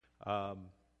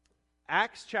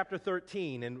Acts chapter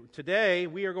 13, and today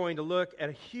we are going to look at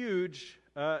a huge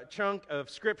chunk of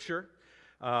Scripture,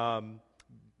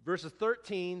 verses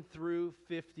 13 through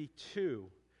 52.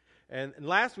 And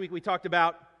last week we talked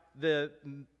about the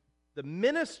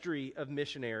ministry of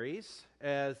missionaries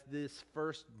as this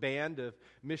first band of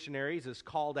missionaries is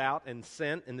called out and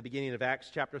sent in the beginning of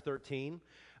Acts chapter 13.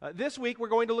 This week we're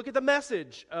going to look at the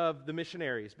message of the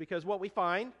missionaries, because what we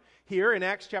find here in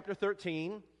Acts chapter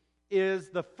 13 is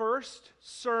the first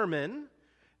sermon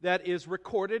that is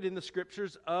recorded in the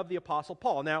Scriptures of the Apostle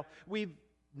Paul. Now, we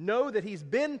know that he's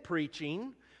been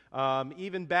preaching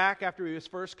even back after he was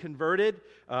first converted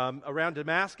around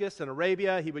Damascus and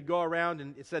Arabia. He would go around,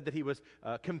 and it said that he was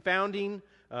confounding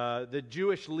the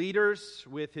Jewish leaders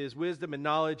with his wisdom and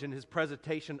knowledge and his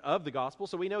presentation of the gospel.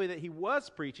 So we know that he was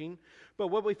preaching. But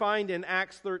what we find in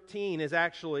Acts 13 is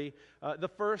actually the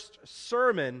first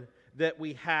sermon that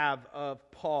we have of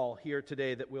Paul here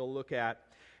today that we'll look at.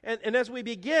 And as we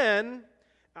begin,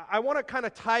 I want to kind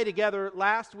of tie together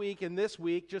last week and this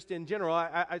week just in general.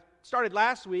 I started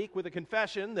last week with a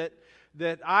confession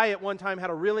that I at one time had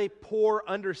a really poor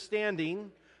understanding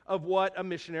of what a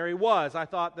missionary was. I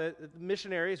thought that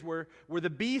missionaries were the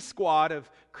B squad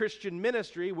of Christian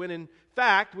ministry, when in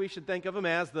fact we should think of them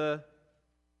as the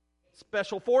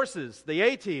special forces, the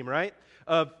A team, right,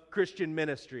 of Christian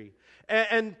ministry.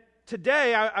 And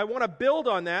today I want to build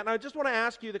on that, and I just want to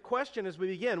ask you the question as we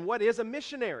begin: what is a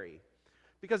missionary?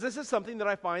 Because this is something that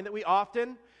I find that we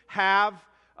often have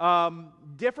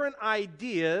different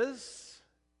ideas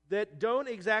that don't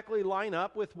exactly line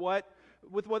up with what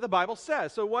the Bible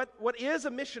says. So what is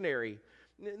a missionary?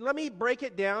 Let me break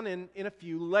it down in a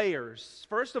few layers.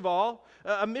 First of all,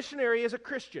 a missionary is a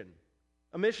Christian.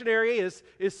 A missionary is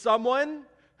someone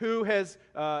who has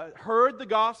heard the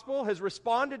gospel, has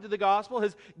responded to the gospel,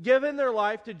 has given their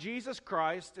life to Jesus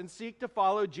Christ and seek to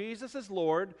follow Jesus as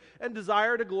Lord and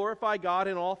desire to glorify God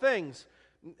in all things.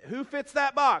 Who fits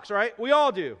that box, right? We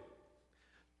all do.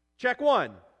 Check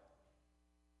one.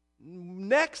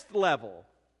 Next level.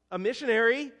 A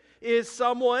missionary is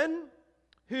someone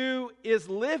who is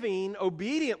living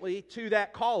obediently to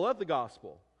that call of the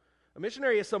gospel. A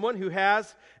missionary is someone who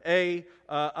has a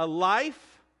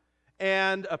life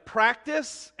and a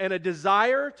practice and a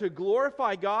desire to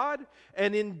glorify God,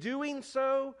 and in doing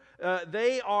so,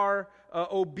 they are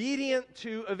obedient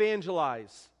to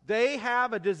evangelize. They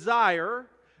have a desire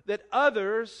that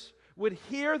others would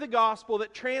hear the gospel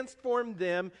that transformed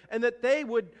them, and that they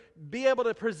would be able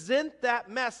to present that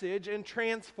message and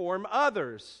transform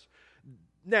others.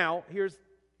 Now, here's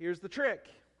the trick.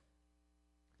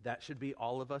 That should be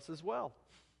all of us as well.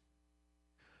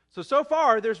 So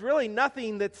far, there's really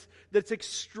nothing that's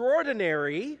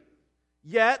extraordinary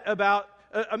yet about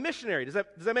a missionary. Does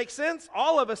that make sense?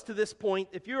 All of us to this point,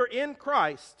 if you're in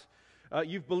Christ,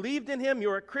 you've believed in Him,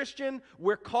 you're a Christian,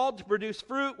 we're called to produce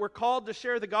fruit, we're called to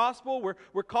share the gospel,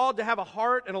 we're called to have a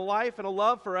heart and a life and a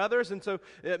love for others. And so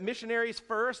missionaries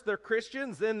first, they're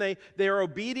Christians, then they are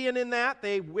obedient in that.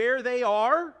 Where they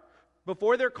are,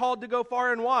 before they're called to go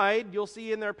far and wide, you'll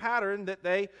see in their pattern that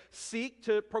they seek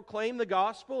to proclaim the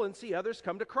gospel and see others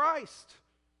come to Christ.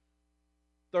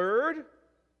 Third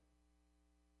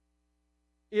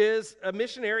is a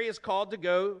missionary is called to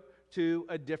go to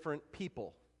a different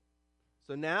people.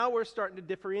 So now we're starting to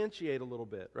differentiate a little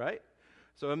bit, right?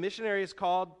 So a missionary is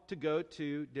called to go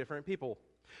to different people.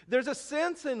 There's a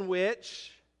sense in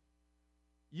which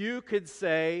you could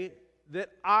say that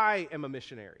I am a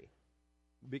missionary,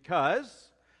 because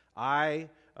I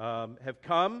have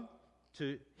come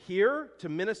to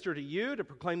minister to you, to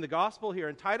proclaim the gospel here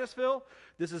in Titusville.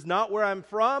 This is not where I'm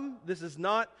from. This is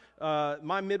not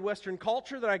my Midwestern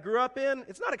culture that I grew up in.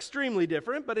 It's not extremely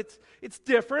different, but it's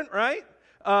different, right?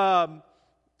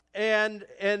 And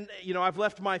you know, I've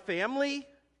left my family,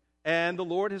 and the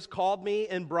Lord has called me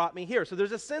and brought me here. So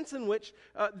there's a sense in which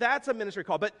that's a ministry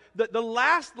call. But the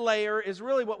last layer is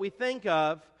really what we think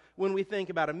of when we think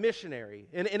about a missionary.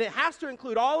 And it has to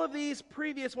include all of these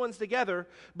previous ones together,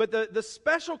 but the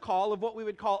special call of what we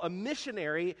would call a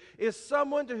missionary is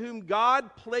someone to whom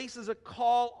God places a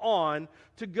call on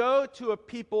to go to a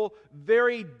people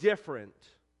very different,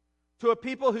 to a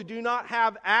people who do not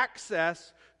have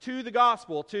access to the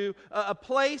gospel, to a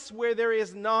place where there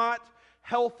is not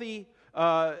healthy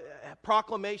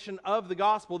proclamation of the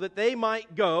gospel, that they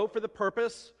might go for the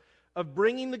purpose of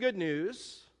bringing the good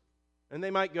news. And they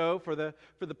might go for the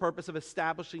purpose of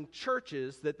establishing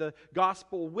churches that the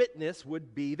gospel witness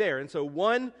would be there. And so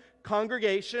one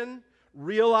congregation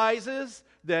realizes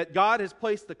that God has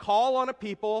placed the call on a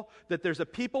people, that there's a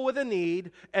people with a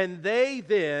need, and they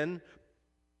then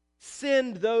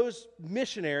send those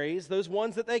missionaries, those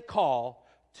ones that they call,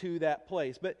 to that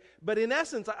place. But in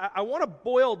essence, I want to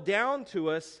boil down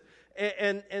to us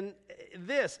and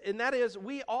this, and that is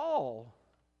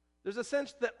there's a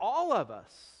sense that all of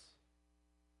us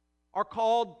are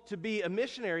called to be a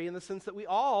missionary in the sense that we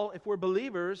all, if we're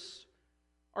believers,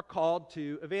 are called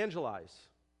to evangelize.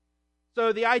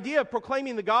 So the idea of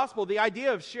proclaiming the gospel, the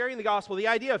idea of sharing the gospel, the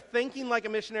idea of thinking like a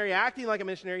missionary, acting like a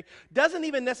missionary, doesn't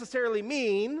even necessarily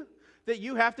mean that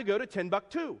you have to go to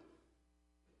Timbuktu.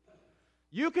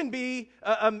 You can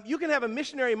have a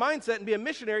missionary mindset and be a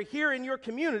missionary here in your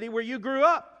community where you grew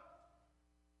up.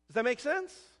 Does that make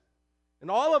sense?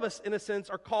 And all of us, in a sense,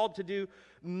 are called to do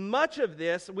much of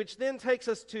this, which then takes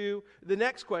us to the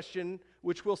next question,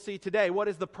 which we'll see today. What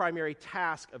is the primary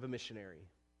task of a missionary?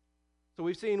 So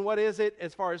we've seen what is it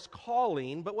as far as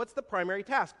calling, but what's the primary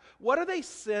task? What are they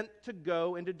sent to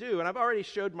go and to do? And I've already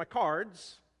showed my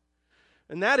cards,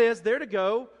 and that is they're to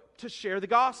go to share the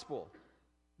gospel.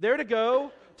 They're to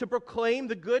go to proclaim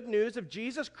the good news of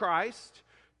Jesus Christ,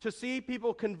 to see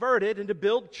people converted and to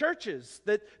build churches,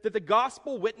 that the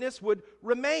gospel witness would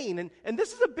remain. And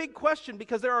this is a big question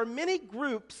because there are many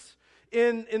groups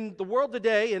in the world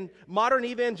today, in modern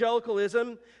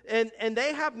evangelicalism, and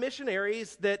they have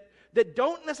missionaries that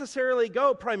don't necessarily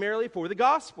go primarily for the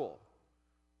gospel.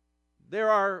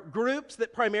 There are groups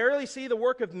that primarily see the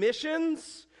work of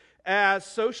missions as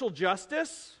social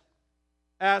justice,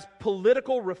 as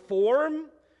political reform,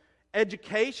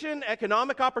 education,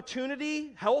 economic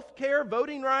opportunity, health care,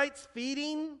 voting rights,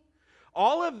 feeding.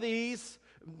 All of these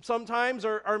sometimes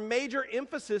are major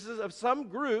emphases of some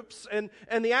groups, and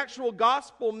the actual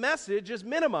gospel message is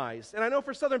minimized. And I know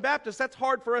for Southern Baptists that's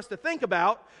hard for us to think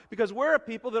about because we're a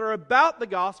people that are about the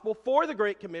gospel for the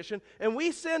Great Commission, and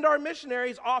we send our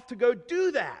missionaries off to go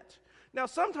do that. Now,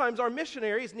 sometimes our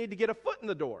missionaries need to get a foot in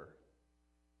the door.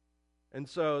 And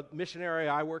so the missionary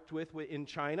I worked with in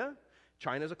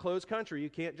China's a closed country. You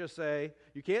can't just say,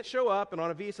 you can't show up and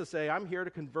on a visa say, I'm here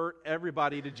to convert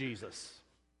everybody to Jesus.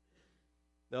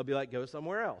 They'll be like, go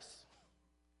somewhere else.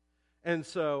 And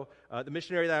so the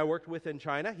missionary that I worked with in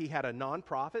China, he had a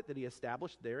nonprofit that he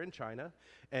established there in China,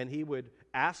 and he would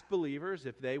ask believers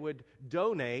if they would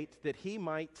donate that he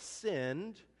might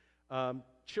send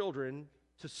children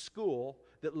to school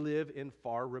that live in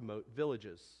far remote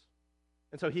villages.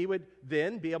 And so he would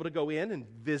then be able to go in and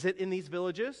visit in these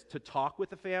villages, to talk with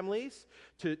the families,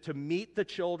 to meet the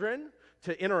children,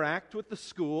 to interact with the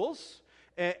schools.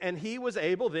 And he was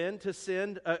able then to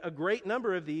send a great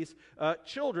number of these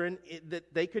children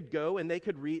that they could go and they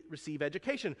could receive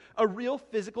education, a real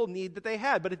physical need that they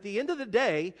had. But at the end of the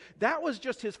day, that was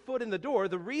just his foot in the door.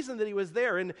 The reason that he was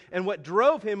there and what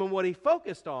drove him and what he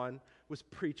focused on was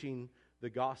preaching the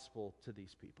gospel to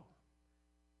these people.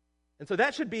 And so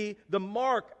that should be the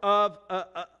mark of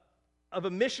a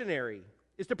missionary,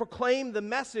 is to proclaim the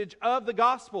message of the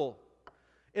gospel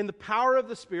in the power of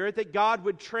the Spirit, that God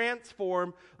would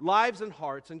transform lives and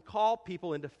hearts and call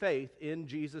people into faith in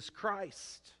Jesus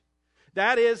Christ.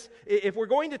 That is, if we're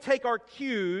going to take our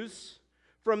cues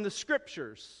from the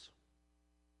Scriptures,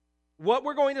 what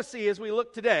we're going to see as we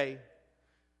look today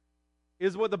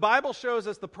is what the Bible shows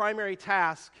us the primary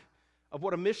task of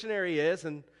what a missionary is,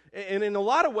 and in a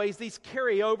lot of ways, these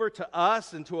carry over to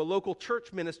us and to a local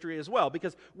church ministry as well,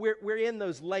 because we're in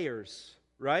those layers,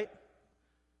 right?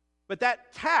 But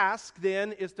that task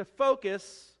then is to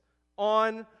focus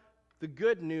on the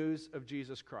good news of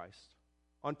Jesus Christ,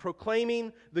 on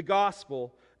proclaiming the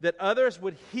gospel, that others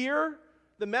would hear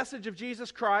the message of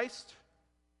Jesus Christ,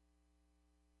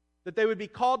 that they would be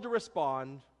called to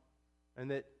respond,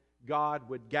 and that God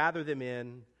would gather them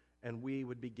in, and we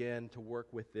would begin to work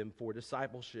with them for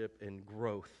discipleship and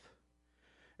growth.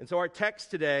 And so our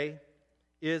text today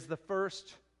is the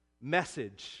first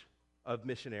message of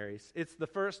missionaries. It's the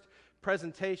first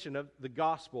presentation of the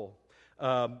gospel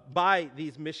by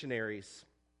these missionaries.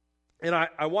 And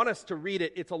I want us to read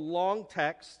it. It's a long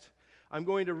text. I'm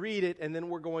going to read it, and then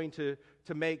we're going to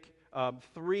make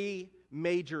three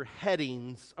major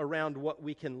headings around what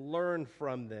we can learn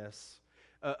from this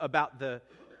about the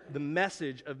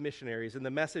message of missionaries and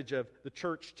the message of the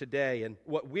church today and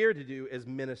what we're to do as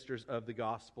ministers of the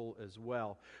gospel as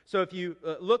well. So if you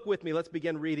look with me, let's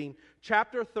begin reading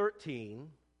chapter 13,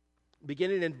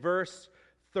 beginning in verse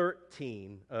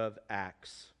 13 of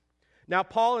Acts. Now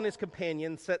Paul and his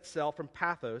companions set sail from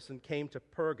Paphos and came to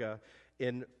Perga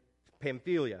in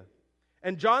Pamphylia.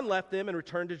 And John left them and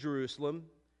returned to Jerusalem.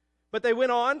 But they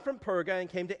went on from Perga and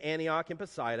came to Antioch and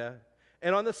Pisidia.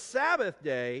 And on the Sabbath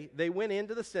day, they went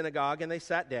into the synagogue and they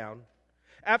sat down.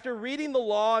 After reading the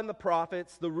law and the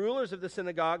prophets, the rulers of the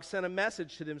synagogue sent a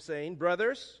message to them saying,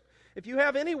 "Brothers, If you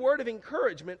have any word of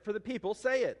encouragement for the people,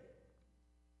 say it.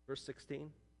 Verse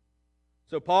 16.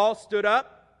 So Paul stood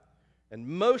up, and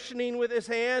motioning with his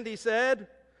hand, he said,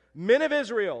 Men of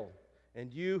Israel,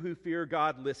 and you who fear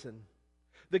God, listen.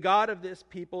 The God of this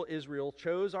people, Israel,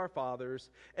 chose our fathers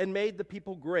and made the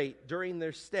people great during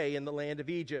their stay in the land of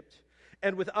Egypt.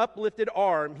 And with uplifted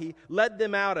arm, he led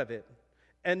them out of it.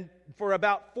 And for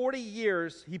about 40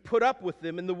 years, he put up with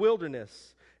them in the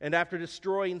wilderness. And after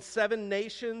destroying 7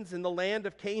 nations in the land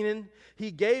of Canaan, he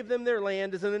gave them their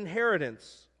land as an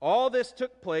inheritance. All this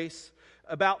took place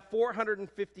about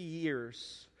 450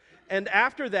 years. And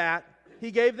after that, he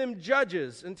gave them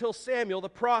judges until Samuel the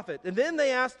prophet. And then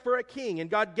they asked for a king, and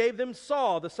God gave them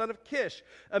Saul, the son of Kish,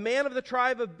 a man of the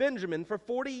tribe of Benjamin, for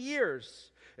 40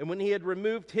 years. And when he had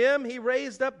removed him, he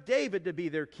raised up David to be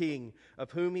their king,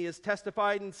 of whom he has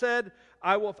testified and said,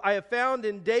 I have found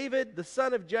in David, the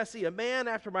son of Jesse, a man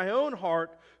after my own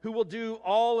heart, who will do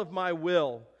all of my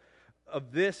will.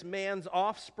 Of this man's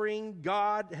offspring,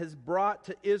 God has brought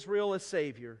to Israel a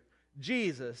Savior,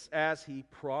 Jesus, as he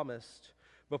promised.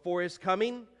 Before his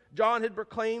coming, John had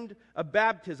proclaimed a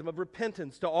baptism of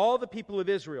repentance to all the people of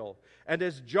Israel. And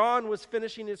as John was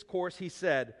finishing his course, he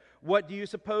said, What do you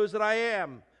suppose that I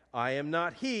am? I am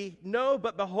not he. No,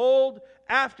 but behold,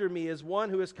 after me is one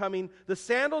who is coming, the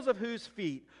sandals of whose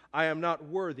feet I am not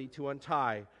worthy to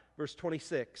untie. Verse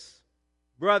 26.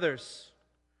 Brothers,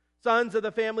 sons of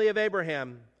the family of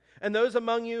Abraham, and those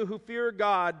among you who fear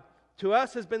God, to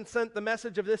us has been sent the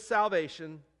message of this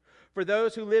salvation. For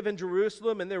those who live in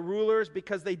Jerusalem and their rulers,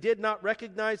 because they did not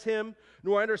recognize him,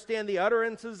 nor understand the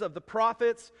utterances of the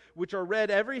prophets, which are read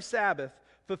every Sabbath,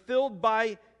 fulfilled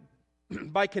by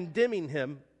condemning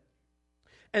him.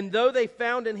 And though they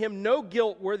found in him no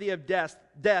guilt worthy of death,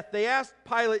 they asked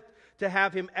Pilate to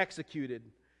have him executed.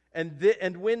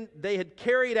 And when they had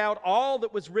carried out all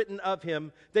that was written of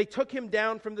him, they took him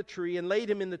down from the tree and laid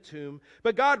him in the tomb.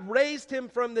 But God raised him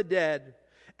from the dead.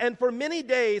 And for many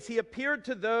days he appeared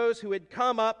to those who had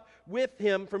come up with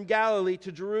him from Galilee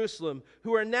to Jerusalem,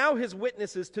 who are now his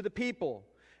witnesses to the people.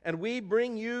 And we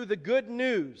bring you the good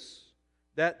news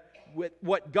that with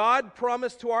what God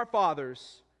promised to our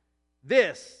fathers,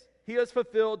 this he has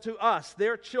fulfilled to us,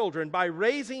 their children, by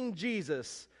raising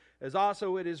Jesus, as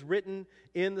also it is written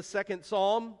in the 2nd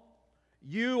Psalm,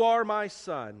 You are my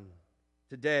son,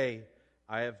 today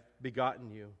I have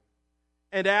begotten you.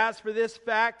 And as for this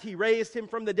fact, he raised him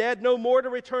from the dead, no more to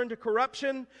return to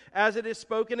corruption, as it is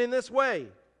spoken in this way.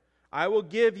 I will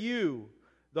give you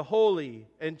the holy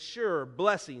and sure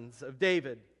blessings of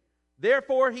David.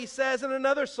 Therefore, he says in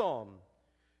another psalm,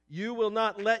 You will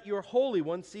not let your Holy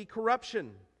One see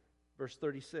corruption. Verse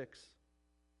 36.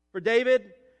 For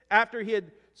David, after he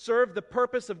had served the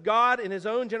purpose of God in his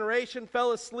own generation,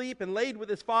 fell asleep and laid with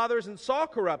his fathers and saw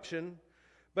corruption.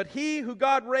 But he who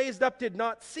God raised up did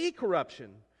not see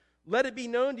corruption. Let it be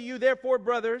known to you, therefore,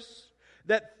 brothers,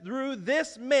 that through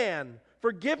this man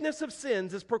forgiveness of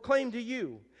sins is proclaimed to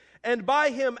you. And by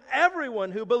him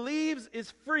everyone who believes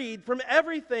is freed from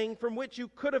everything from which you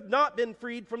could have not been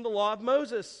freed from the law of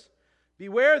Moses.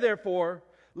 Beware, therefore,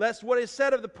 lest what is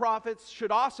said of the prophets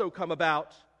should also come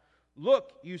about.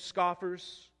 Look, you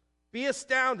scoffers, be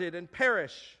astounded and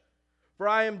perish. For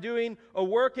I am doing a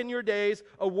work in your days,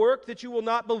 a work that you will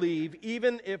not believe,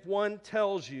 even if one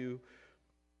tells you.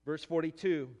 Verse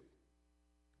 42.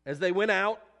 As they went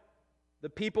out, the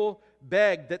people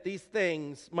begged that these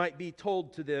things might be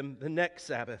told to them the next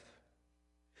Sabbath.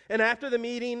 And after the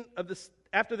meeting of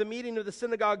the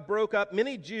synagogue broke up,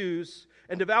 many Jews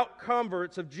and devout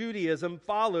converts of Judaism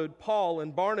followed Paul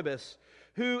and Barnabas,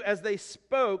 who, as they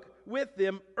spoke with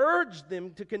them, urged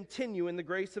them to continue in the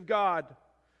grace of God.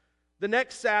 The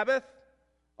next Sabbath,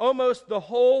 almost the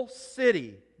whole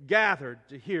city gathered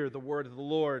to hear the word of the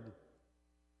Lord.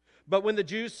 But when the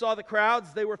Jews saw the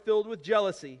crowds, they were filled with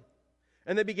jealousy,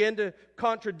 and they began to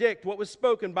contradict what was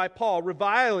spoken by Paul,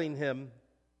 reviling him.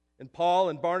 And Paul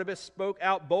and Barnabas spoke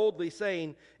out boldly,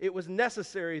 saying, It was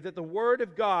necessary that the word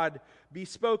of God be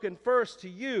spoken first to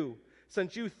you,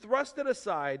 since you thrust it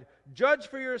aside. Judge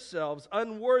for yourselves,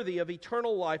 unworthy of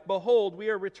eternal life. Behold, we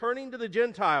are returning to the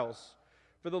Gentiles.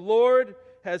 For the Lord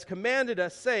has commanded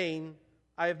us, saying,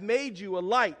 I have made you a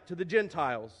light to the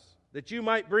Gentiles, that you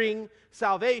might bring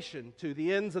salvation to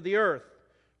the ends of the earth.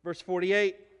 Verse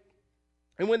 48.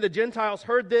 And when the Gentiles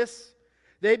heard this,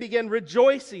 they began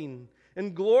rejoicing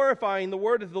and glorifying the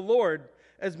word of the Lord,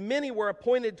 as many were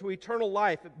appointed to eternal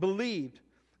life, believed.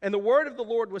 And the word of the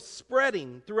Lord was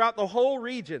spreading throughout the whole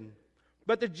region.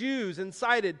 But the Jews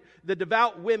incited the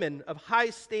devout women of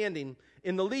high standing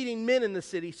in the leading men in the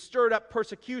city, stirred up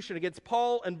persecution against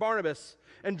Paul and Barnabas,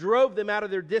 and drove them out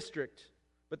of their district.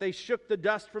 But they shook the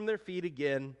dust from their feet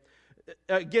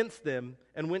against them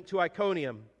and went to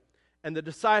Iconium. And the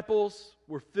disciples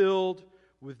were filled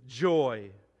with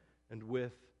joy and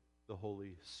with the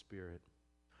Holy Spirit.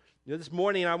 This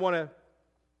morning I want to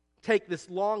take this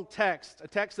long text, a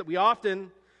text that we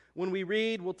often, when we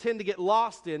read, will tend to get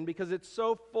lost in because it's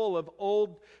so full of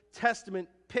Old Testament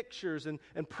pictures and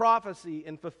prophecy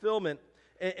and fulfillment.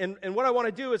 And what I want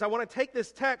to do is I want to take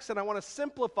this text and I want to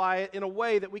simplify it in a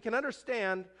way that we can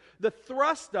understand the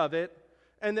thrust of it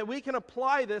and that we can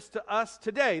apply this to us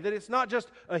today. That it's not just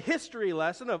a history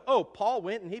lesson of, oh, Paul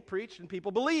went and he preached and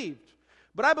people believed.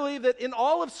 But I believe that in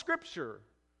all of Scripture,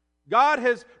 God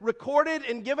has recorded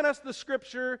and given us the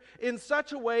Scripture in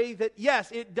such a way that,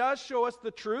 yes, it does show us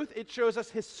the truth. It shows us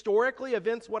historically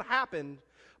events what happened.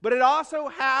 But it also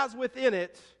has within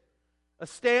it a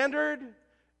standard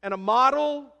and a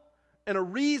model and a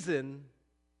reason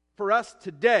for us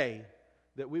today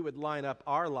that we would line up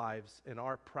our lives and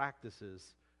our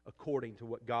practices according to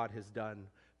what God has done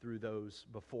through those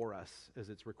before us as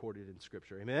it's recorded in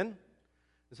Scripture. Amen?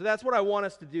 And so that's what I want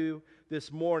us to do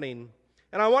this morning.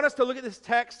 And I want us to look at this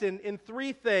text in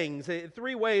three things, in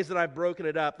three ways that I've broken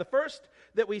it up. The first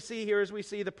that we see here is we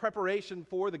see the preparation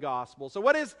for the gospel. So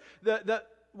what is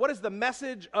the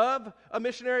message of a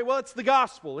missionary? Well, it's the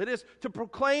gospel. It is to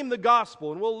proclaim the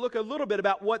gospel. And we'll look a little bit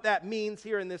about what that means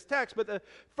here in this text. But the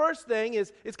first thing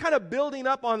is it's kind of building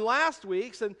up on last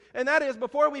week's. And that is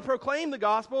before we proclaim the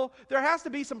gospel, there has to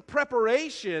be some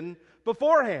preparation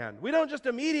beforehand. We don't just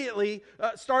immediately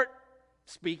start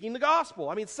speaking the gospel.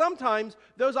 I mean, sometimes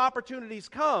those opportunities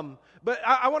come, but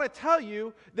I want to tell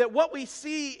you that what we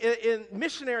see in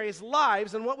missionaries'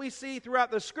 lives and what we see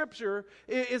throughout the Scripture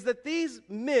is that these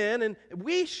men, and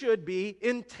we should be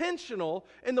intentional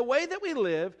in the way that we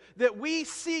live, that we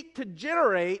seek to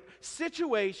generate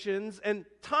situations and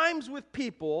times with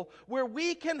people where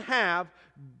we can have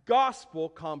gospel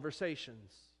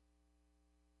conversations.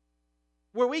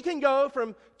 Where we can go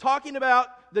from talking about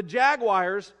the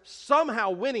Jaguars somehow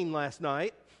winning last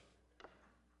night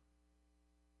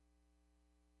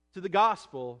to the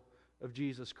gospel of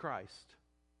Jesus Christ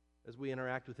as we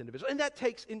interact with individuals. And that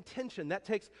takes intention. That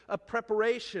takes a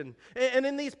preparation. And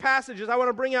in these passages, I want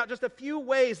to bring out just a few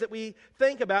ways that we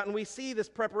think about and we see this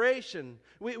preparation.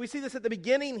 We see this at the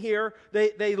beginning here.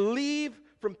 They leave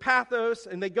from Pathos,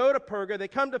 and they go to Perga, they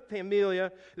come to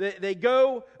Pamphylia, they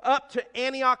go up to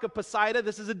Antioch of Pisidia.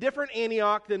 This is a different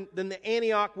Antioch than the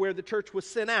Antioch where the church was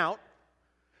sent out.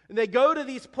 And they go to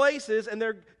these places, and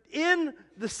they're in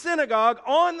the synagogue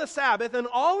on the Sabbath, and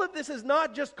all of this is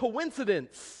not just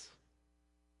coincidence.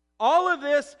 All of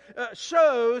this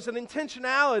shows an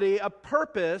intentionality, a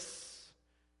purpose,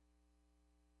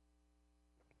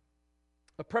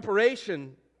 a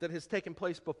preparation that has taken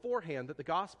place beforehand that the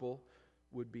gospel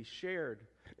would be shared.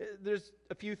 There's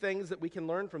a few things that we can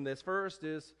learn from this. First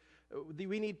is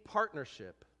we need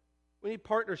partnership. We need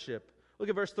partnership. Look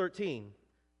at verse 13.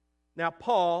 Now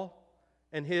Paul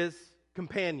and his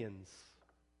companions.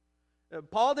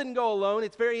 Paul didn't go alone.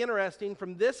 It's very interesting.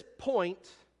 From this point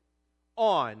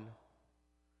on,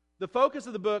 the focus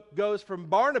of the book goes from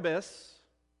Barnabas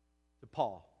to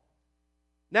Paul.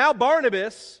 Now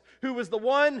Barnabas, who was the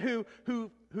one who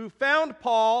found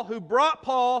Paul, who brought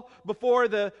Paul before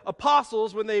the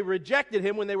apostles when they rejected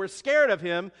him, when they were scared of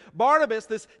him. Barnabas,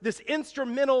 this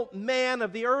instrumental man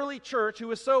of the early church who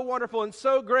was so wonderful and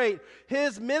so great,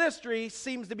 his ministry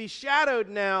seems to be shadowed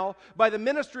now by the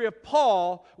ministry of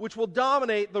Paul, which will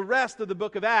dominate the rest of the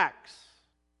book of Acts.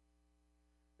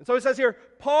 And so it says here,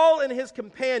 Paul and his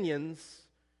companions,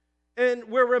 and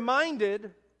we're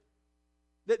reminded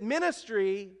that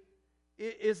ministry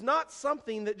is not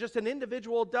something that just an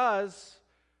individual does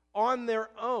on their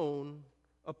own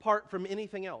apart from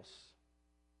anything else.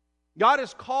 God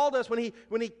has called us, when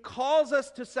He calls us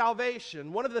to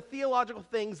salvation, one of the theological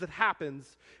things that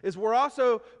happens is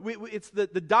it's the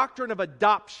doctrine of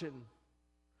adoption.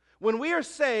 When we are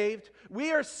saved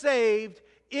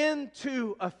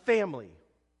into a family.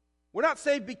 We're not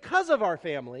saved because of our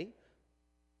family,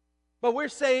 but we're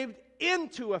saved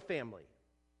into a family.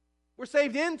 We're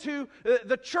saved into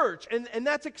the church, and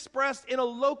that's expressed in a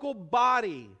local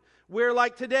body where,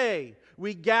 like today,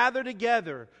 we gather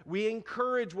together, we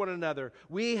encourage one another,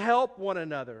 we help one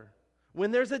another.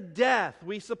 When there's a death,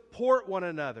 we support one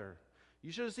another.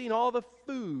 You should have seen all the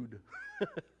food,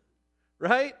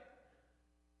 right?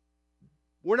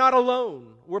 We're not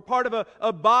alone. We're part of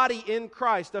a body in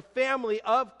Christ, a family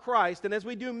of Christ. And as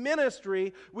we do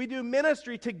ministry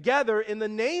together in the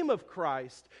name of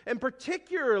Christ. And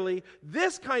particularly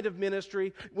this kind of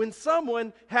ministry, when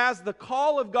someone has the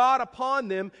call of God upon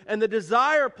them and the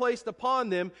desire placed upon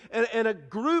them, and a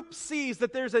group sees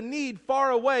that there's a need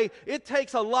far away, it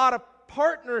takes a lot of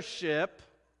partnership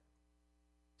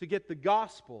to get the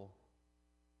gospel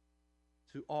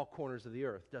to all corners of the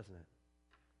earth, doesn't it?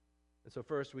 And so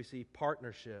first we see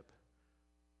partnership,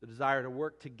 the desire to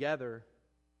work together,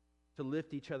 to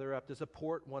lift each other up, to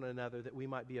support one another that we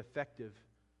might be effective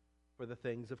for the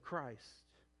things of Christ.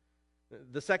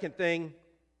 The second thing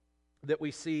that we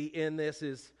see in this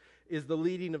is the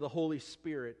leading of the Holy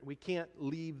Spirit. We can't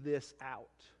leave this out.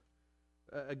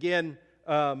 Again,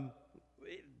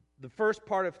 the first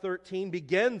part of 13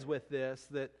 begins with this,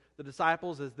 that the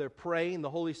disciples, as they're praying, the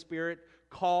Holy Spirit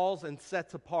calls and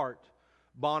sets apart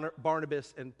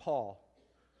Barnabas and Paul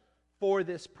for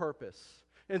this purpose.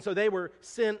 And so they were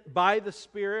sent by the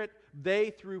Spirit.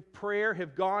 They, through prayer,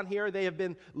 have gone here. They have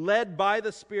been led by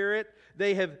the Spirit.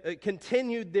 They have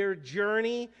continued their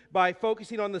journey by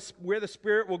focusing on where the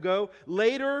Spirit will go.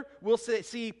 Later, we'll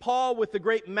see Paul with the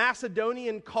great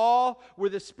Macedonian call, where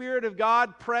the Spirit of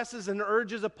God presses and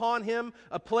urges upon him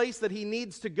a place that he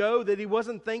needs to go that he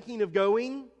wasn't thinking of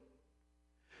going.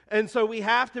 And so we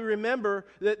have to remember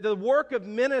that the work of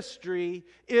ministry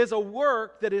is a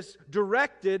work that is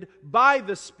directed by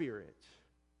the Spirit.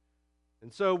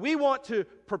 And so we want to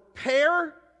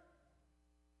prepare.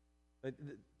 I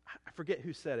forget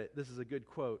who said it. This is a good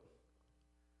quote.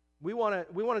 We want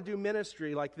to do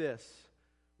ministry like this.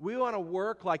 We want to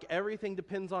work like everything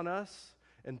depends on us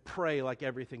and pray like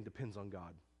everything depends on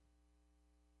God.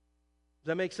 Does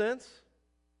that make sense?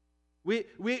 We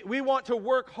want to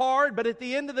work hard, but at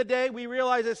the end of the day, we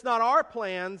realize it's not our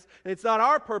plans, and it's not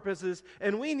our purposes,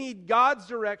 and we need God's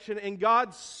direction and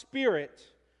God's Spirit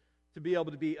to be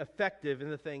able to be effective in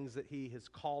the things that He has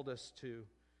called us to.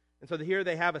 And so here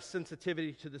they have a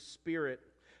sensitivity to the Spirit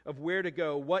of where to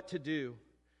go, what to do.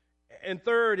 And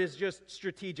third is just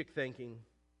strategic thinking.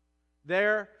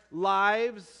 Their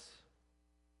lives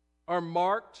are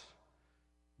marked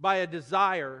by a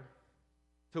desire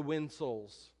to win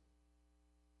souls.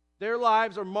 Their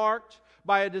lives are marked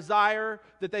by a desire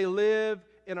that they live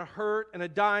in a hurt and a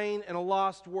dying and a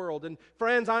lost world. And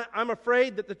friends, I'm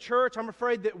afraid that the church, I'm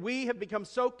afraid that we have become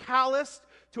so calloused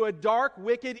to a dark,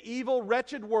 wicked, evil,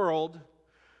 wretched world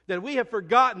that we have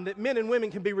forgotten that men and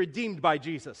women can be redeemed by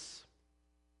Jesus.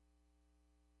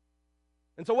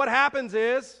 And so what happens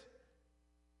is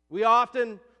we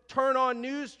often turn on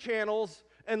news channels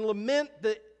and lament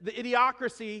the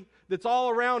idiocracy that's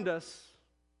all around us.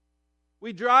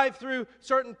 We drive through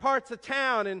certain parts of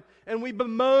town and we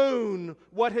bemoan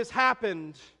what has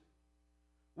happened.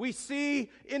 We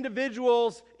see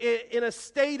individuals in a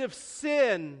state of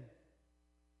sin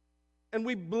and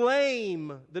we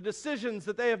blame the decisions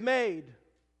that they have made.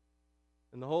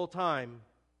 And the whole time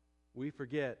we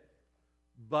forget,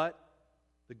 but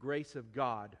the grace of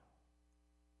God,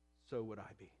 so would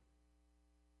I be.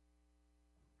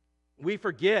 We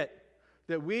forget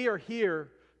that we are here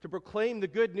to proclaim the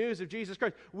good news of Jesus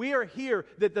Christ. We are here,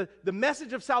 that the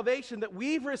message of salvation that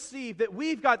we've received, that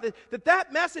we've got,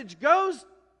 that message goes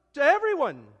to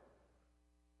everyone.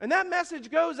 And that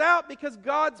message goes out because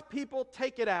God's people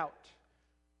take it out.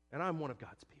 And I'm one of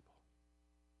God's people.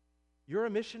 You're a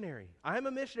missionary. I'm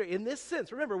a missionary. In this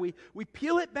sense, remember, we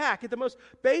peel it back at the most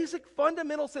basic,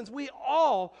 fundamental sense. We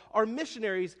all are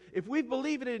missionaries if we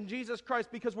believe it in Jesus Christ,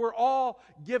 because we're all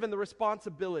given the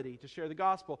responsibility to share the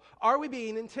gospel. Are we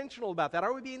being intentional about that?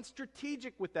 Are we being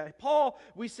strategic with that? Paul,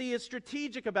 we see, is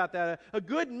strategic about that. A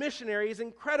good missionary is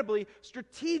incredibly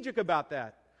strategic about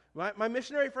that. My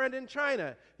missionary friend in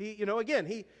China, he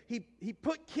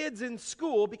put kids in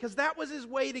school because that was his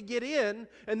way to get in,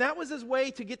 and that was his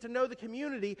way to get to know the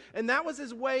community, and that was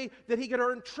his way that he could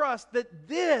earn trust, that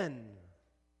then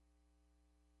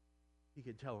he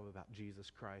could tell them about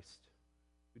Jesus Christ,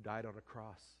 who died on a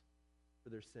cross for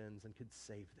their sins and could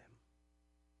save them.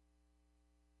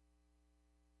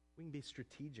 We can be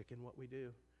strategic in what we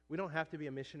do. We don't have to be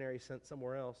a missionary sent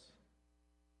somewhere else.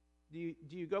 Do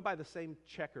you go by the same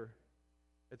checker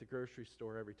at the grocery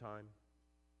store every time?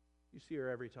 You see her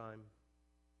every time.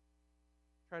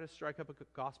 Try to strike up a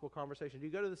gospel conversation. Do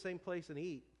you go to the same place and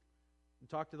eat and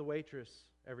talk to the waitress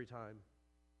every time?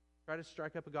 Try to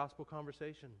strike up a gospel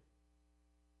conversation.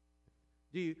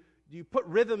 Do you put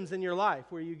rhythms in your life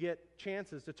where you get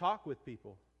chances to talk with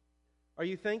people? Are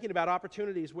you thinking about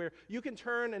opportunities where you can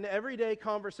turn an everyday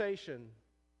conversation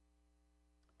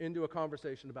into a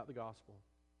conversation about the gospel?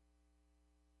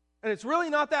 And it's really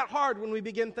not that hard when we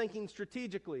begin thinking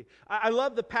strategically. I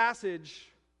love the passage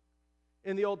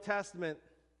in the Old Testament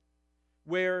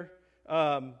where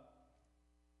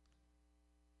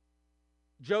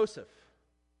Joseph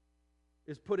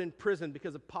is put in prison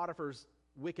because of Potiphar's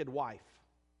wicked wife.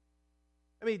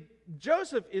 I mean,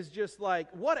 Joseph is just like,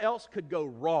 what else could go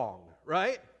wrong,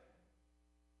 right?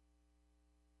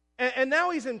 And now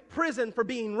he's in prison for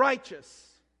being righteous.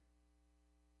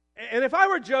 And if I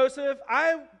were Joseph,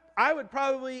 I would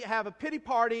probably have a pity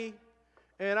party,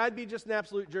 and I'd be just an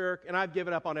absolute jerk, and I'd give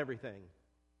it up on everything.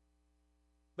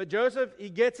 But Joseph, he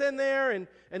gets in there, and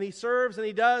he serves, and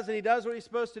he does what he's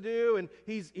supposed to do, and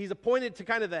he's appointed to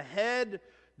kind of the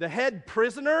head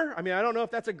prisoner. I mean, I don't know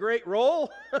if that's a great role.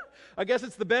 I guess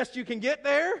it's the best you can get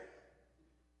there.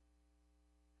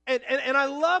 And I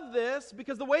love this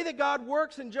because the way that God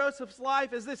works in Joseph's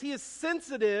life is this. He is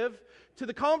sensitive to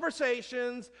the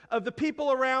conversations of the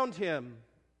people around him.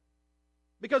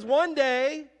 Because one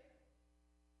day,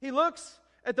 he looks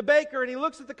at the baker and he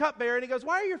looks at the cupbearer and he goes,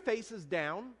 "Why are your faces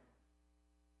down?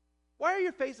 Why are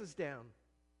your faces down?"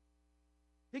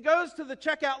 He goes to the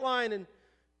checkout line and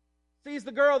sees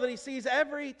the girl that he sees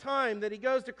every time that he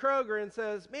goes to Kroger and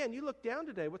says, "Man, you look down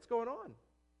today. What's going on?"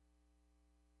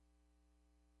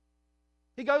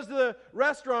 He goes to the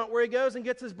restaurant where he goes and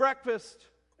gets his breakfast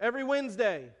every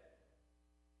Wednesday.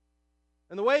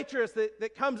 And the waitress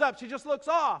that comes up, she just looks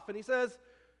off and he says,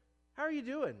 "How are you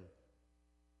doing?"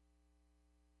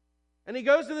 And he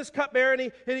goes to this cupbearer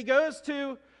and he goes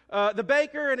to the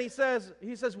baker and he says,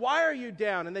 "Why are you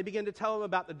down?" And they begin to tell him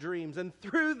about the dreams. And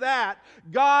through that,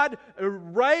 God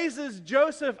raises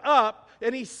Joseph up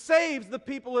and he saves the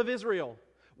people of Israel.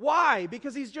 Why?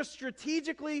 Because he's just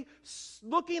strategically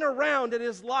looking around at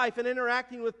his life and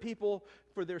interacting with people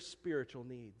for their spiritual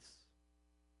needs.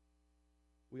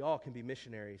 We all can be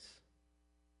missionaries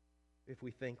if we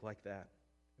think like that,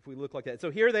 if we look like that. So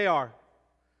here they are.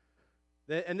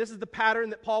 And this is the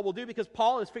pattern that Paul will do because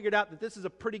Paul has figured out that this is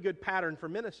a pretty good pattern for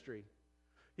ministry.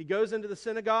 He goes into the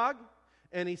synagogue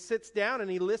and he sits down and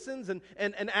he listens. And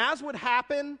as would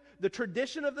happen, the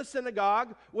tradition of the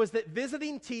synagogue was that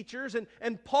visiting teachers,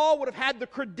 and Paul would have had the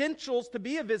credentials to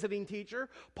be a visiting teacher.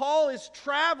 Paul is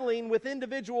traveling with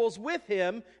individuals with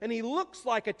him, and he looks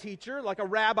like a teacher, like a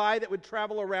rabbi that would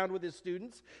travel around with his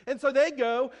students. And so they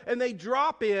go and they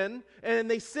drop in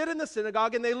and they sit in the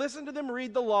synagogue and they listen to them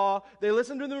read the law. They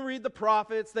listen to them read the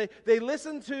prophets. They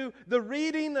listen to the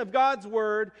reading of God's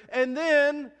word. And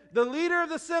then the leader of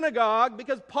the synagogue,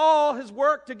 because Paul has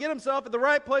worked to get himself at the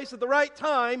right place at the right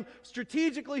time,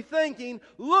 strategically thinking,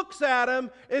 looks at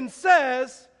him and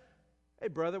says, "Hey,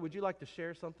 brother, would you like to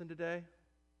share something today?"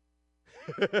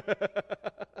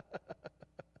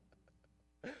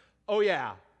 Oh,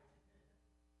 yeah.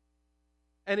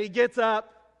 And he gets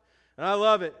up, and I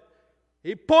love it.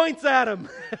 He points at him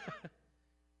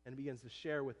and begins to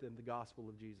share with them the gospel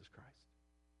of Jesus Christ.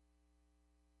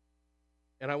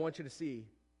 And I want you to see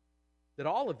that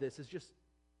all of this is just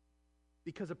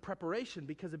because of preparation,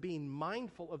 because of being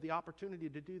mindful of the opportunity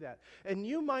to do that. And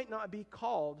you might not be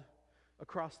called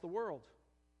across the world,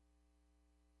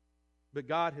 but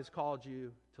God has called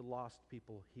you to lost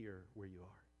people here where you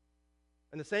are.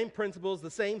 And the same principles, the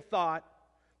same thought,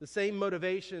 the same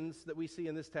motivations that we see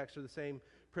in this text are the same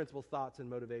principles, thoughts, and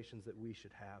motivations that we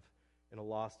should have in a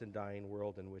lost and dying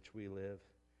world in which we live.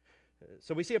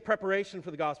 So we see a preparation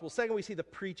for the gospel. Second, we see the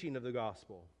preaching of the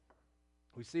gospel.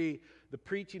 We see the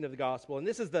preaching of the gospel. And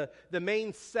this is the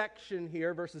main section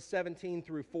here, verses 17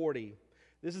 through 40.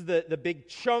 This is the big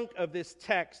chunk of this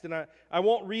text. And I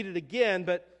won't read it again,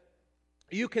 but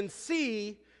you can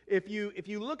see, if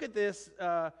you look at this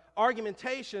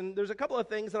argumentation, there's a couple of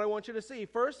things that I want you to see.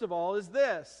 First of all is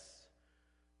this.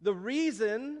 The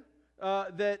reason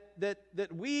that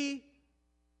we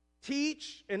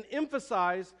teach and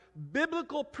emphasize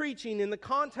biblical preaching in the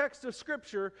context of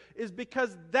Scripture is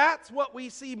because that's what we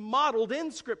see modeled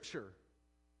in Scripture.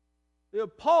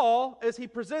 Paul, as he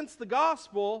presents the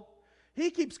gospel, he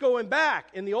keeps going back.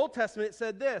 In the Old Testament it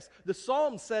said this, the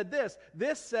Psalms said this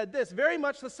said this, very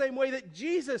much the same way that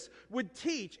Jesus would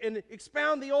teach and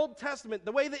expound the Old Testament,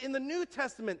 the way that in the New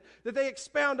Testament that they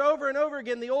expound over and over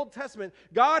again the Old Testament.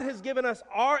 God has given us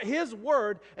His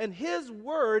Word, and His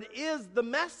Word is the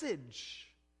message.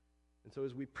 And so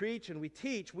as we preach and we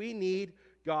teach, we need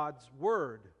God's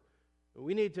Word.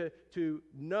 We need to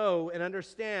know and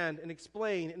understand and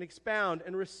explain and expound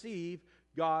and receive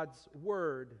God's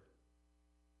Word.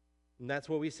 And that's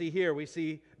what we see here. We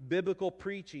see biblical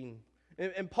preaching.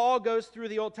 And Paul goes through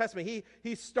the Old Testament.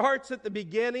 He starts at the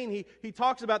beginning. He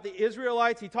talks about the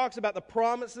Israelites. He talks about the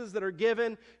promises that are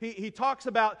given. He talks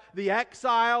about the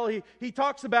exile. He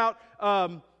talks about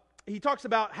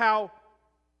how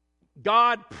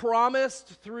God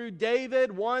promised through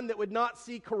David one that would not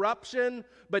see corruption,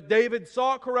 but David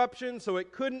saw corruption, so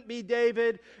it couldn't be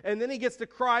David. And then he gets to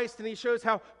Christ, and he shows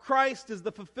how Christ is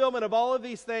the fulfillment of all of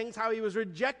these things, how he was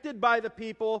rejected by the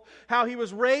people, how he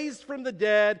was raised from the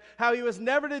dead, how he was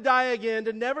never to die again,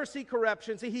 to never see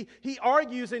corruption. See, he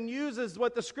argues and uses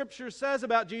what the Scripture says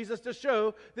about Jesus to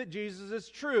show that Jesus is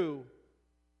true.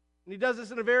 And he does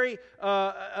this in a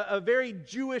very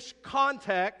Jewish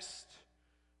context.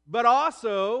 But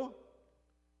also,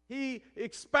 he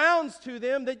expounds to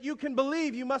them that you can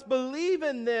believe. You must believe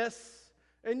in this,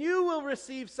 and you will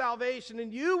receive salvation,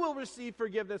 and you will receive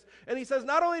forgiveness. And he says,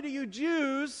 not only to you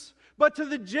Jews, but to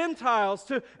the Gentiles,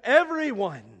 to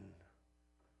everyone.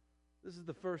 This is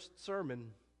the first sermon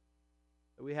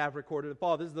that we have recorded of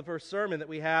Paul. This is the first sermon that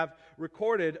we have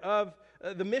recorded of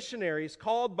the missionaries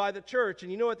called by the church.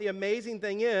 And you know what the amazing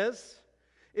thing is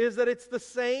that it's the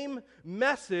same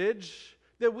message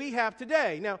that we have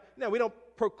today. Now we don't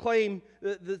proclaim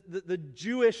the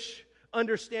Jewish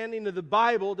understanding of the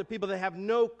Bible to people that have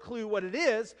no clue what it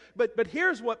is, but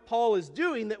here's what Paul is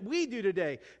doing that we do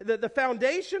today. The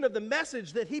foundation of the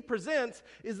message that he presents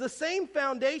is the same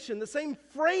foundation, the same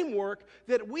framework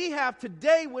that we have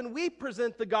today when we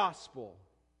present the gospel.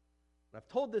 I've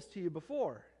told this to you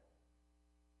before.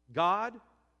 God,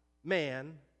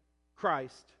 man,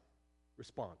 Christ,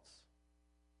 response.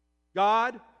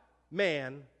 God,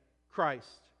 man,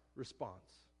 Christ, response.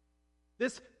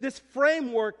 This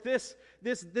framework, this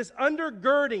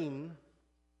undergirding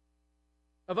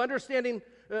of understanding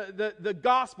the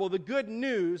gospel, the good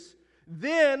news,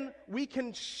 then we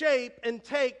can shape and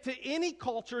take to any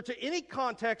culture, to any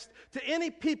context, to any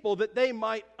people that they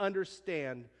might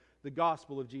understand the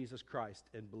gospel of Jesus Christ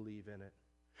and believe in it.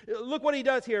 Look what he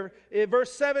does here in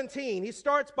verse 17. He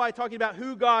starts by talking about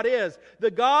who God is.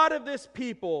 The God of this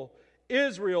people,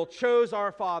 Israel, chose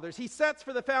our fathers. He sets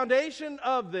for the foundation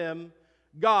of them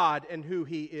God and who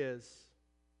He is.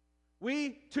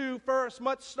 We too first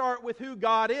must start with who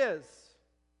God is.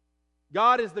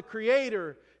 God is the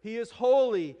Creator. He is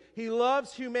holy. He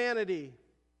loves humanity.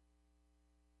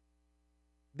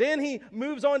 Then he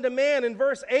moves on to man in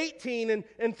verse 18,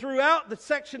 and throughout the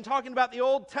section talking about the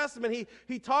Old Testament,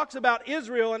 he talks about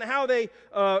Israel and how they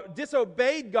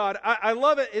disobeyed God. I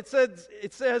love it. It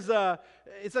says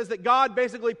that God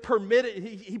basically permitted,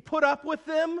 he put up with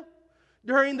them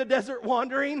during the desert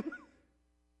wandering.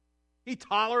 He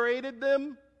tolerated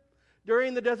them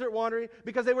during the desert wandering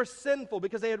because they were sinful,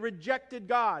 because they had rejected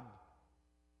God.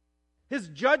 His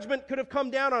judgment could have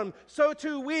come down on them. So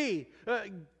too we.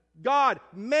 God,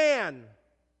 man.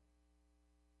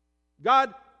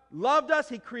 God loved us,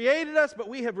 He created us, but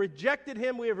we have rejected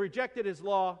Him. We have rejected His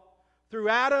law through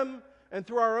Adam and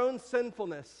through our own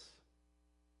sinfulness.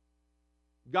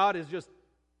 God is just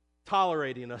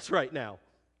tolerating us right now.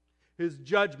 His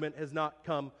judgment has not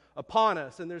come upon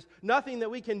us, and there's nothing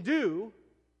that we can do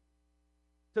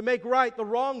to make right the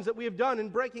wrongs that we have done in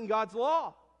breaking God's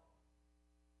law.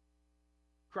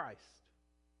 Christ.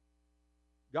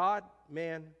 God,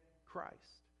 man, Christ.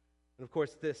 And of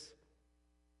course, this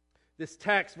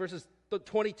text, verses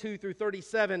 22 through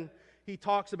 37, he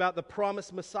talks about the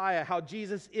promised Messiah, how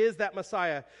Jesus is that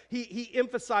Messiah. He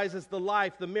emphasizes the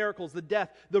life, the miracles, the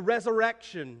death, the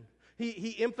resurrection.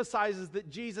 He emphasizes that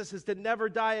Jesus is to never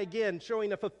die again,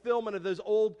 showing a fulfillment of those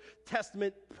Old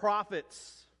Testament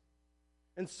prophets.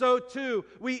 And so too,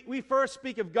 we first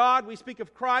speak of God, we speak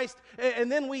of Christ,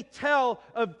 and then we tell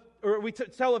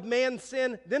of man's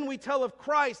sin, then we tell of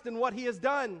Christ and what He has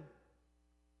done.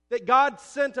 That God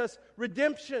sent us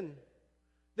redemption.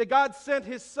 That God sent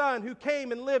His Son who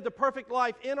came and lived a perfect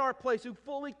life in our place, who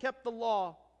fully kept the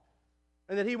law.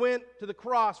 And that He went to the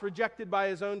cross rejected by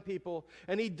His own people.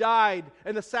 And He died,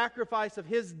 and the sacrifice of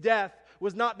His death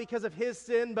was not because of His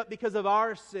sin, but because of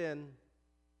our sin.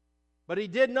 But He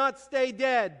did not stay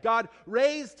dead. God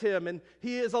raised Him, and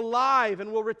He is alive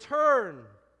and will return.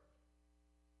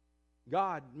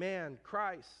 God, man,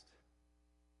 Christ.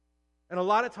 And a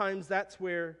lot of times that's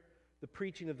where the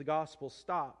preaching of the gospel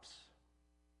stops.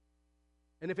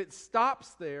 And if it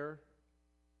stops there,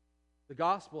 the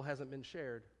gospel hasn't been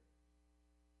shared.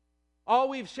 All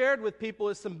we've shared with people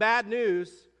is some bad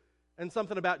news and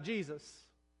something about Jesus.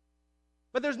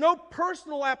 But there's no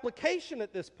personal application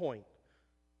at this point.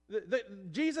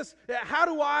 Jesus, how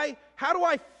do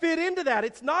I fit into that?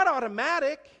 It's not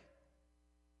automatic.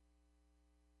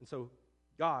 And so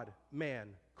God, man,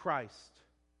 Christ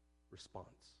response.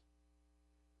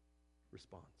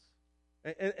 response.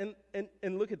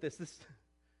 And look at this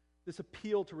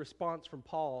appeal to response from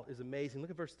Paul is amazing. Look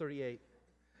at verse 38.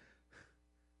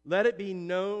 Let it be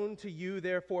known to you,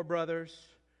 therefore, brothers,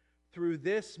 through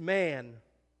this man,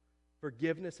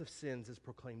 forgiveness of sins is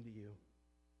proclaimed to you.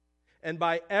 And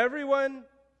by everyone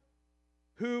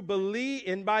who believes,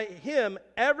 and by him,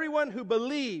 everyone who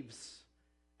believes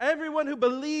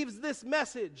this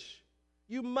message,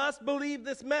 you must believe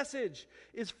this message,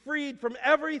 is freed from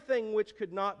everything which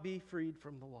could not be freed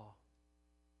from the law.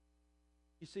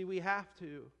 You see, we have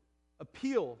to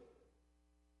appeal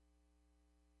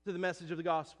to the message of the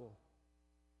gospel.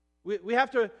 We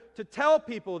have to tell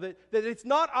people that it's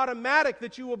not automatic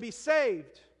that you will be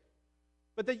saved,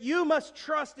 but that you must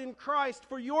trust in Christ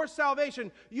for your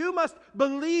salvation. You must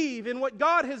believe in what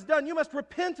God has done. You must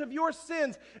repent of your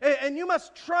sins, and you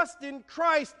must trust in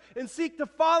Christ and seek to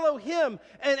follow Him.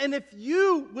 And if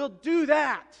you will do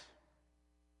that,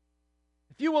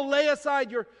 if you will lay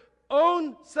aside your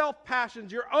own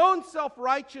self-passions, your own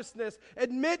self-righteousness,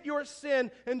 admit your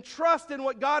sin, and trust in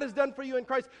what God has done for you in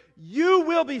Christ, you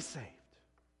will be saved.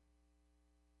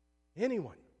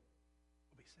 Anyone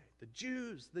will be saved. The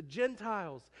Jews, the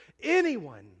Gentiles,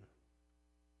 anyone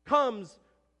comes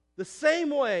the same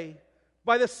way,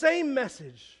 by the same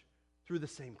message, through the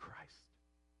same Christ.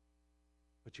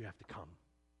 But you have to come.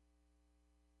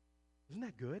 Isn't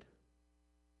that good?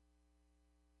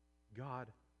 God,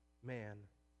 man,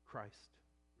 Christ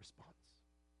response.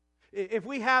 If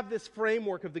we have this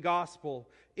framework of the gospel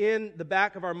in the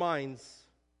back of our minds,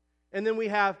 and then we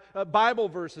have Bible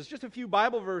verses, just a few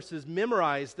Bible verses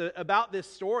memorized about this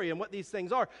story and what these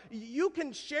things are, you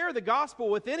can share the gospel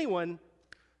with anyone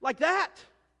like that.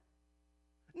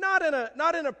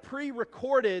 Not in a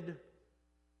pre-recorded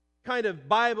kind of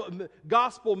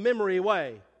gospel memory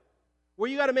way, where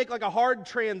you got to make like a hard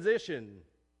transition.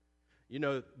 You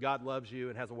know God loves you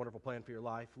and has a wonderful plan for your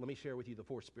life. Let me share with you the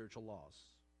 4 spiritual laws.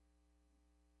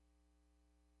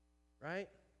 Right?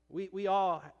 We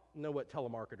all know what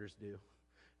telemarketers do,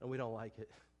 and we don't like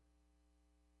it.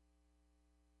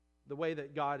 The way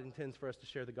that God intends for us to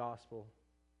share the gospel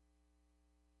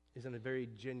is in a very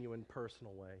genuine,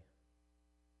 personal way.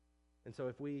 And so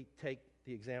if we take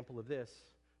the example of this,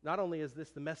 not only is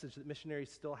this the message that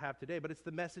missionaries still have today, but it's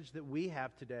the message that we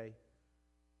have today.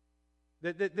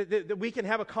 That we can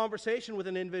have a conversation with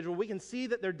an individual. We can see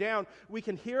that they're down. We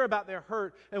can hear about their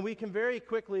hurt. And we can very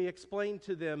quickly explain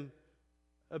to them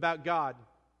about God,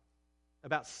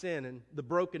 about sin and the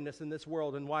brokenness in this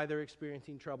world and why they're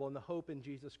experiencing trouble and the hope in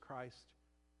Jesus Christ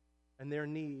and their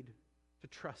need to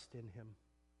trust in Him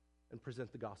and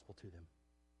present the gospel to them.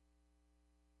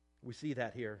 We see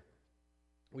that here.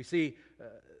 We see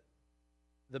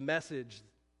the message,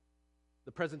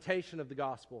 the presentation of the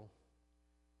gospel.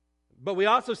 But we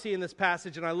also see in this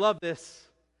passage, and I love this,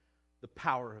 the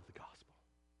power of the gospel.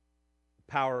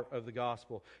 The power of the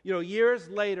gospel. You know, years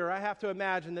later, I have to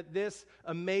imagine that this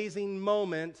amazing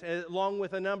moment, along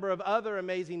with a number of other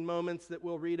amazing moments that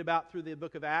we'll read about through the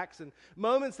book of Acts, and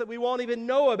moments that we won't even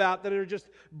know about that are just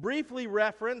briefly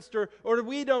referenced or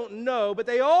we don't know, but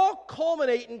they all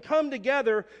culminate and come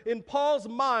together in Paul's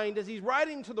mind as he's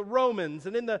writing to the Romans.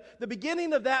 And in the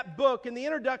beginning of that book, in the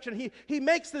introduction, he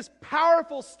makes this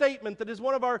powerful statement that is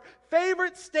one of our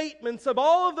favorite statements of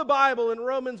all of the Bible in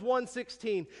Romans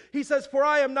 1:16. He says, "For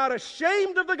I am not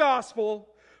ashamed of the gospel,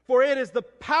 for it is the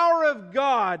power of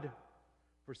God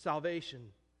for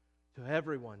salvation to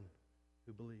everyone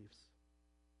who believes."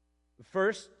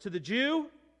 First to the Jew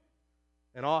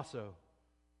and also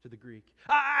to the Greek.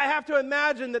 I have to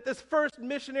imagine that this first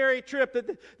missionary trip,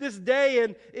 that this day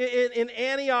in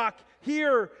Antioch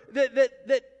here,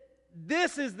 that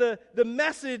this is the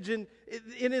message in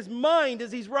his mind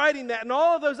as he's writing that, and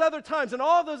all of those other times and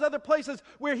all of those other places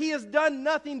where he has done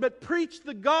nothing but preach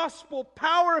the gospel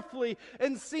powerfully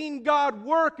and seen God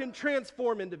work and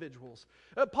transform individuals.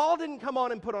 Paul didn't come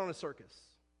on and put on a circus.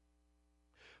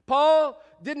 Paul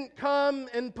didn't come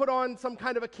and put on some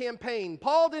kind of a campaign.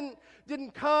 Paul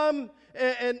didn't come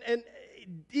and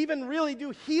even really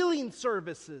do healing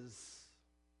services.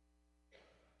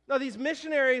 Now, these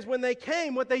missionaries, when they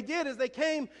came, what they did is they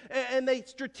came and they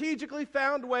strategically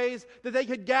found ways that they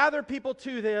could gather people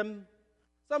to them,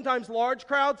 sometimes large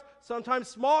crowds, sometimes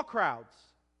small crowds.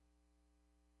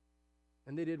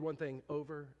 And they did one thing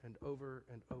over and over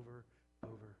and over,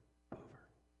 over.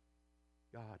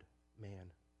 God, man,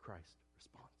 Christ,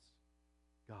 response.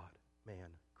 God, man,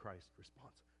 Christ,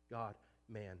 response. God,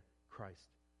 man, Christ,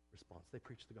 response. They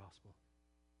preached the gospel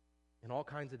in all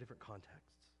kinds of different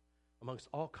contexts, amongst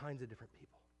all kinds of different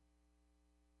people.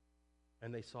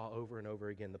 And they saw over and over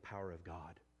again the power of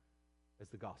God as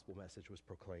the gospel message was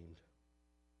proclaimed.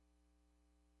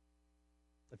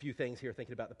 a few things here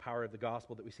thinking about the power of the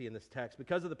gospel that we see in this text.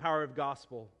 Because of the power of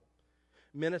gospel,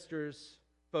 ministers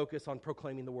focus on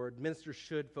proclaiming the word. Ministers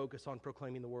should focus on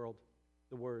proclaiming the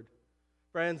word.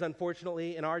 Friends,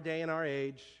 unfortunately, in our day and our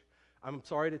age, I'm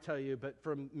sorry to tell you, but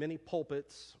from many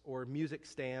pulpits or music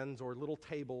stands or little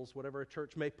tables, whatever a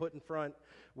church may put in front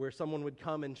where someone would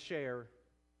come and share,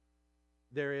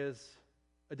 there is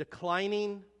a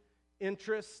declining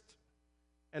interest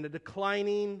and a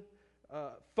declining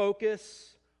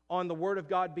focus on the Word of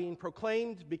God being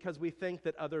proclaimed because we think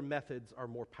that other methods are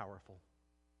more powerful.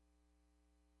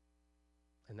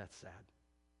 And that's sad.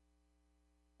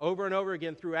 Over and over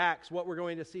again through Acts, what we're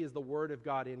going to see is the Word of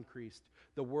God increased.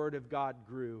 The Word of God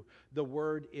grew. The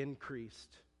Word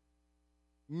increased.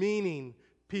 Meaning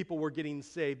people were getting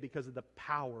saved because of the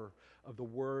power of the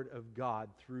Word of God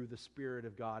through the Spirit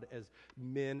of God as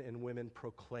men and women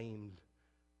proclaimed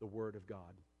the Word of God.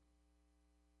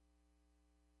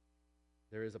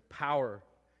 There is a power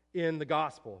in the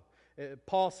gospel.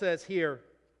 Paul says here,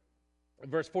 in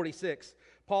verse 46,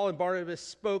 Paul and Barnabas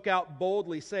spoke out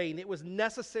boldly, saying, "It was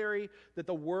necessary that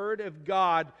the word of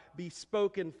God be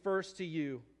spoken first to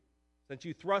you. Since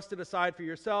you thrust it aside for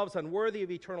yourselves, unworthy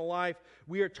of eternal life,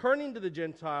 we are turning to the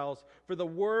Gentiles. For the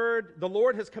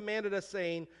Lord has commanded us,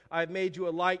 saying, I have made you a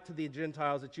light to the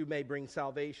Gentiles, that you may bring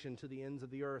salvation to the ends of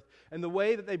the earth." And the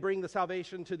way that they bring the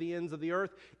salvation to the ends of the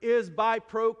earth is by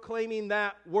proclaiming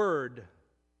that word.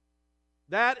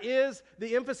 That is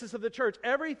the emphasis of the church.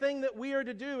 Everything that we are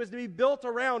to do is to be built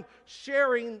around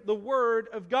sharing the Word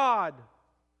of God.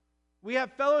 We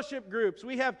have fellowship groups.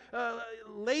 We have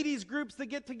ladies groups that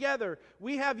get together.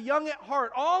 We have Young at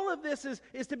Heart. All of this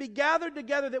is to be gathered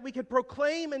together that we can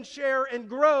proclaim and share and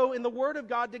grow in the Word of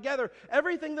God together.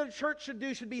 Everything that a church should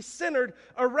do should be centered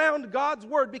around God's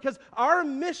Word, because our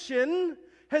mission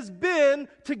has been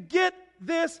to get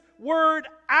this Word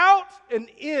out and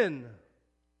in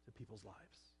to people's lives.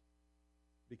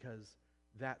 Because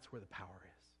that's where the power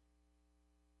is.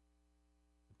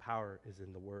 The power is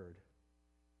in the Word.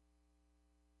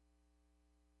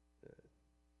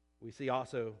 We see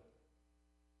also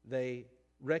they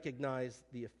recognize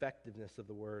the effectiveness of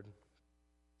the Word.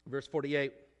 Verse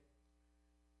 48,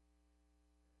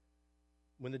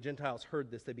 when the Gentiles heard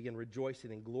this, they began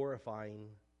rejoicing and glorifying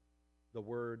the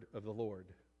Word of the Lord,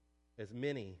 as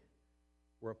many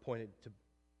were appointed to,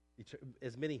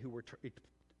 as many who were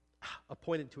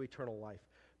appointed to eternal life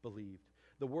believed.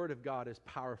 The Word of God is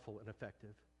powerful and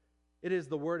effective. It is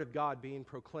the Word of God being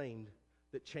proclaimed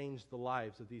that changed the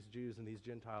lives of these Jews and these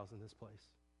Gentiles in this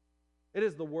place. It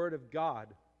is the Word of God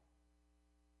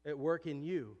at work in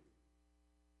you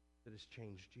that has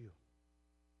changed you.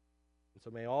 And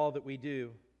so may all that we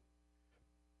do,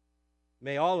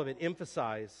 may all of it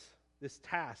emphasize this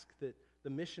task that the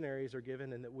missionaries are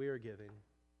given and that we are given,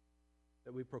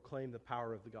 that we proclaim the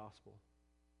power of the gospel,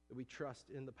 that we trust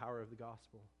in the power of the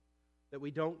gospel, that we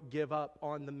don't give up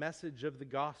on the message of the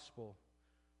gospel.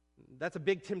 That's a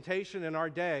big temptation in our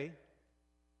day.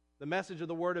 The message of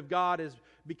the Word of God is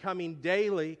becoming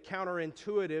daily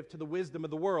counterintuitive to the wisdom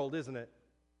of the world, isn't it?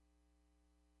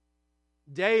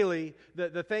 Daily,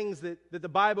 the things that the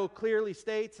Bible clearly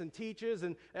states and teaches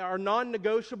and are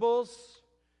non-negotiables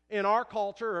in our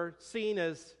culture are seen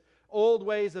as old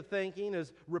ways of thinking,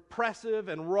 as repressive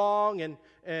and wrong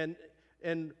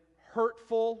and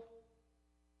hurtful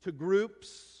to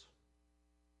groups.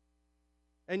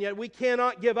 And yet we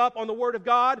cannot give up on the Word of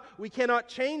God. We cannot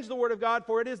change the Word of God,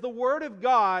 for it is the Word of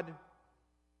God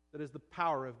that is the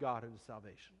power of God unto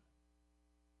salvation.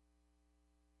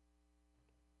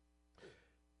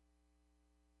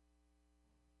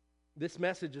 This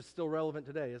message is still relevant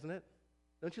today, isn't it?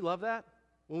 Don't you love that?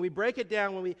 When we break it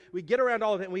down, when we get around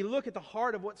all of it, and we look at the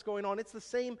heart of what's going on, it's the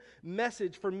same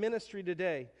message for ministry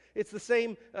today. It's the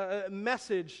same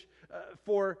message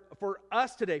for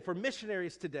us today, for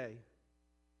missionaries today.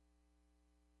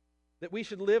 That we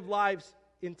should live lives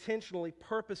intentionally,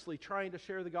 purposely, trying to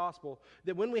share the gospel.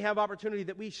 That when we have opportunity,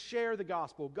 that we share the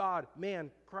gospel. God, man,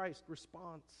 Christ,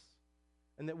 response.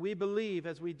 And that we believe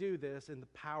as we do this in the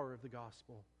power of the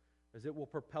gospel, as it will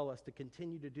propel us to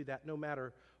continue to do that no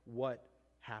matter what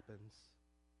happens.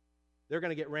 They're going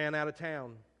to get ran out of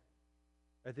town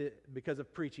because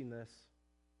of preaching this.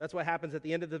 That's what happens at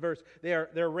the end of the verse.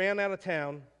 They're ran out of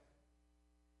town.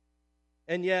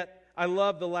 And yet, I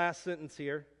love the last sentence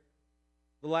here.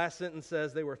 The last sentence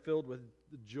says they were filled with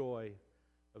the joy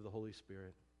of the Holy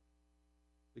Spirit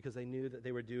because they knew that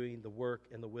they were doing the work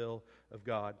and the will of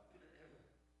God.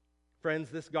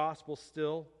 Friends, this gospel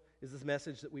still is this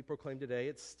message that we proclaim today.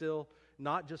 It's still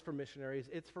not just for missionaries,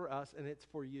 it's for us and it's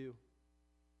for you.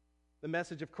 The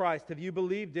message of Christ, have you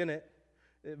believed in it?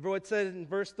 What said in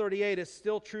verse 38 is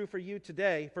still true for you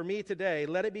today, for me today.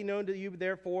 Let it be known to you,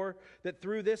 therefore, that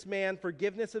through this man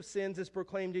forgiveness of sins is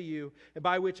proclaimed to you, and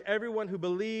by which everyone who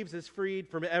believes is freed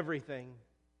from everything.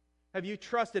 Have you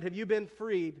trusted? Have you been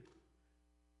freed?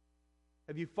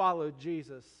 Have you followed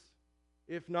Jesus?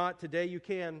 If not, today you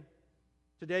can.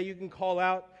 Today you can call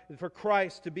out for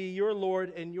Christ to be your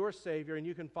Lord and your Savior, and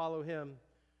you can follow Him.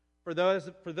 For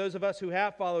those of us who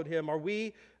have followed Him, are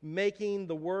we making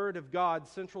the Word of God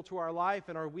central to our life,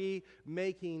 and are we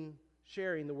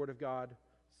sharing the Word of God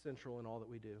central in all that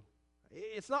we do?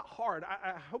 It's not hard.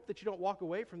 I hope that you don't walk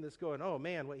away from this going, oh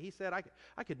man, what he said,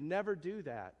 I could never do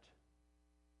that.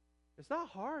 It's not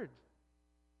hard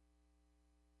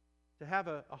to have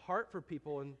a heart for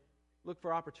people and look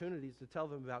for opportunities to tell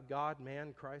them about God,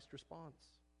 man, Christ response.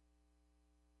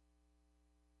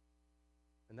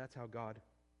 And that's how God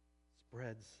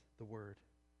spreads the word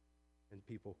and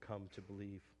people come to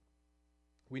believe.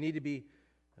 We need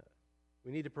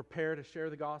to prepare to share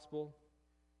the gospel.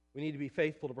 We need to be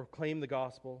faithful to proclaim the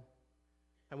gospel.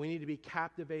 And we need to be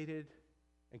captivated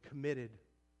and committed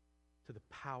to the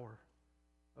power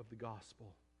of the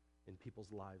gospel in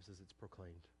people's lives as it's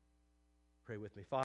proclaimed. Pray with me. Father,